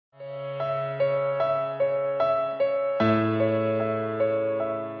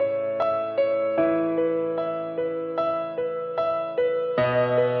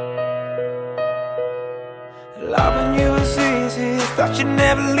you'd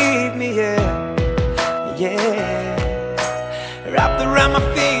never leave me, yeah, yeah. Wrapped around my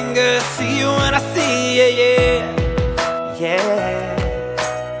fingers, see you when I see you, yeah,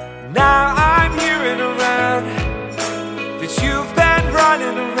 yeah. Now I'm hearing around that you've been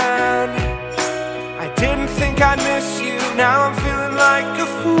running around. I didn't think I'd miss you, now I'm feeling like a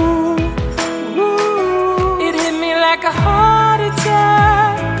fool. It hit me like a heart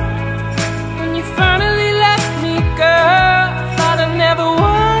attack when you finally left me, girl. I thought I'd never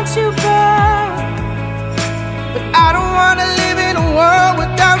want you back, but I don't wanna live in a world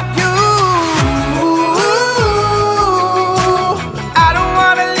without you. I don't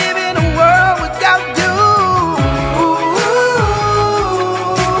wanna live in a world without you.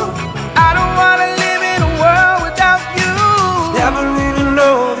 I don't wanna live in a world without you. Never really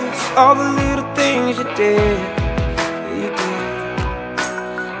noticed all the little things you did.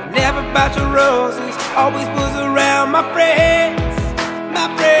 Never bought your roses, always was around my friends, my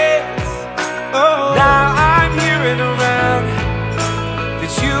friends. Oh, now I'm hearing around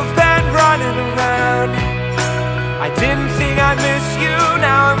that you've been running around. I didn't think I'd miss you,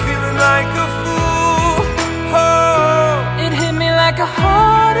 now I'm feeling like a fool. Oh, it hit me like a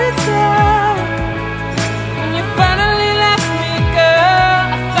heart attack when you finally left me,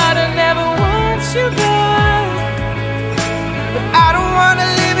 girl. I thought I'd never want you back, but I don't wanna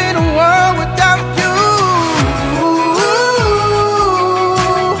live in a world without you.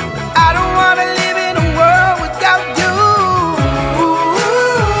 I don't wanna live in a world without you.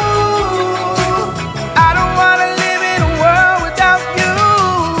 I don't wanna live in a world without you.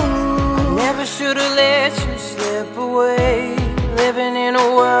 I never should've let you slip away, living in a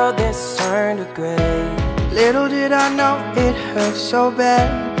world that's turned to gray. Little did I know it hurt so bad,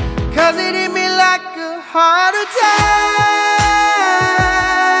 'cause it hit me like a heart attack.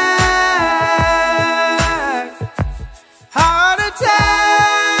 Heart attack.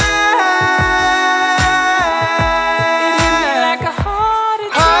 It hit me like a heart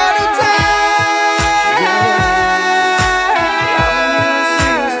attack. Heart attack. Yeah.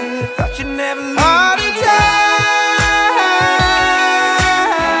 Thought you'd never leave. Heart attack.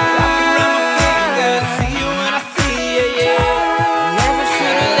 Wrapped around my fingers, see you when I see you, yeah. I never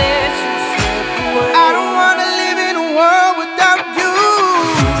should've let you slip away. I don't wanna live in a world without you.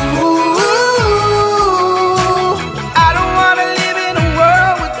 I don't wanna live in a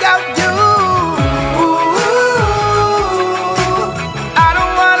world without you. I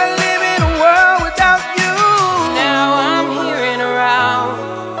don't wanna live in a world without you. Now I'm hearing around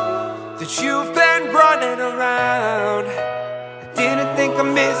That you've been running around. I didn't think I'd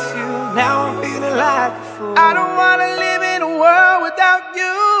miss you, now I'm feeling like a fool. I don't wanna live in a world without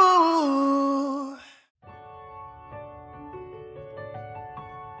you.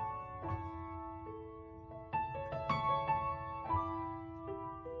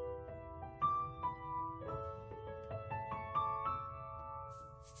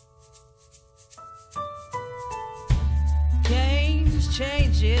 Games,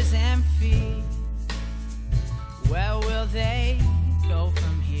 changes, and fear. Where will they go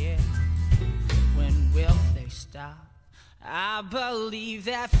from here? When will they stop? I believe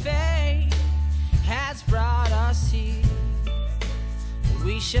that fate has brought us here.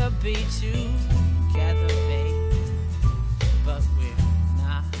 We should be together, babe, but we're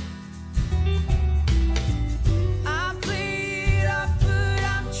not. I'm bleed up, but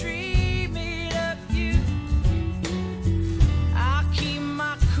I'm dreaming of you. I keep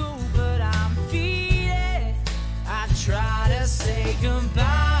my cool, but I'm feeling. I try to say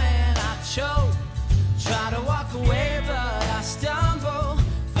goodbye and I choke. Try to walk away, but I stumble.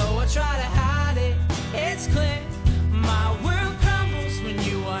 Though I try to hide it, it's clear. My world crumbles when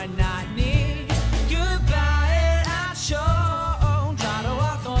you are not near. Goodbye and I choke. Try to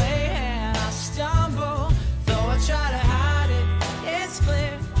walk away and I stumble. Though I try to hide it, it's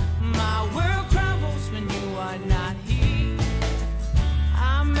clear. My world crumbles when you are not here.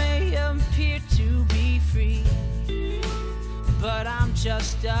 I may appear to be free, but I'm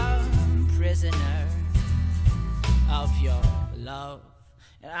just a prisoner of your love.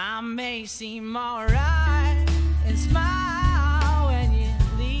 And I may seem alright and smile when you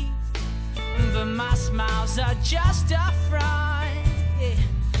leave, but my smiles are just a front, yeah,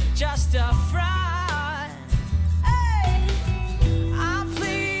 just a front. Hey, I'm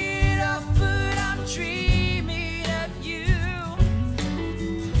bleed up, but I'm dreaming of you.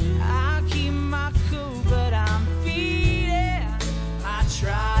 I keep my cool, but I'm feeling. I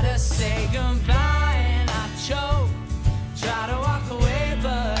try to say goodbye and I choke. Try to walk away,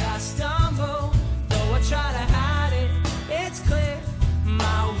 but I stumble. Though I try to hide it, it's clear.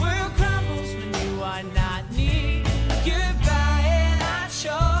 My world crumbles when you are not near. Goodbye and I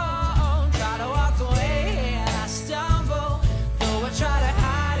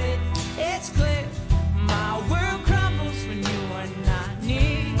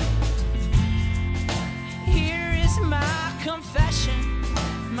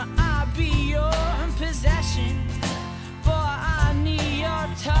possession, boy, I need your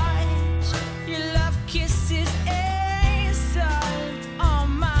touch. Your love kisses ain't soft. On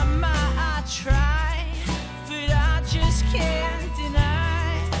my mind, I try, but I just can't deny.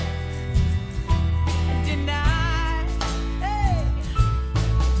 Hey.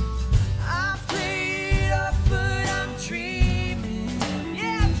 I play it up, but I'm dreaming.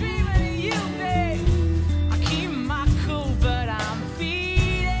 Yeah, I'm dreaming of you, babe. I keep my cool, but I'm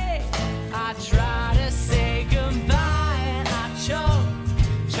beating. I try to say goodbye and I choke.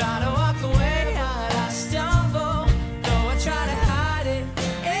 Try to walk away, but I stumble. Though I try to hide it,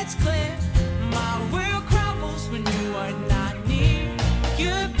 it's clear. My world crumbles when you are not near.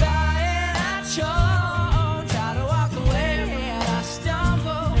 Goodbye and I choke. Try to walk away, but I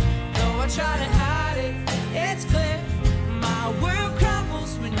stumble. Though I try to hide it, it's clear. My world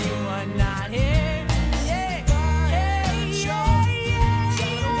crumbles when you are not here.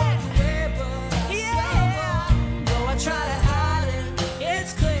 Try to hide it,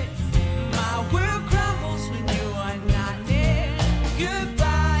 it's clear. My world crumbles when you are not near.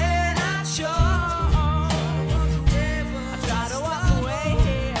 Goodbye and I choke. I try to walk away,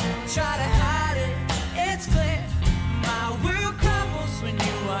 try to hide it, it's clear. My world crumbles when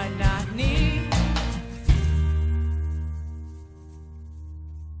you are not near.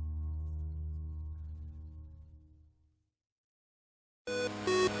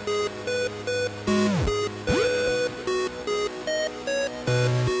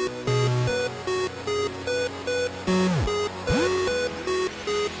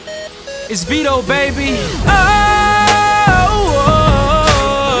 It's Vito, baby. Oh,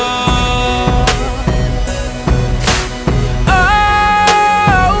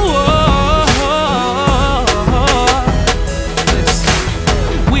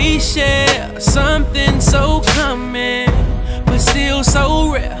 listen, we share something so common, but still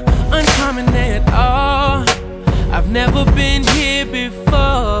so rare, uncommon at all. I've never been here before.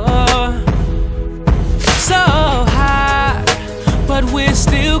 So high, but we're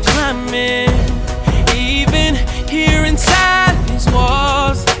still climbing. Even here inside these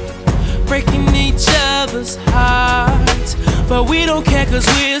walls, breaking each other's hearts. But we don't care, cause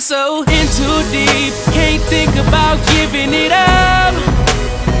we're so in too deep. Can't think about giving it up.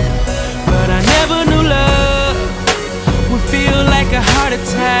 But I never knew love would feel like a heart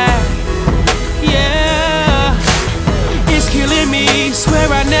attack.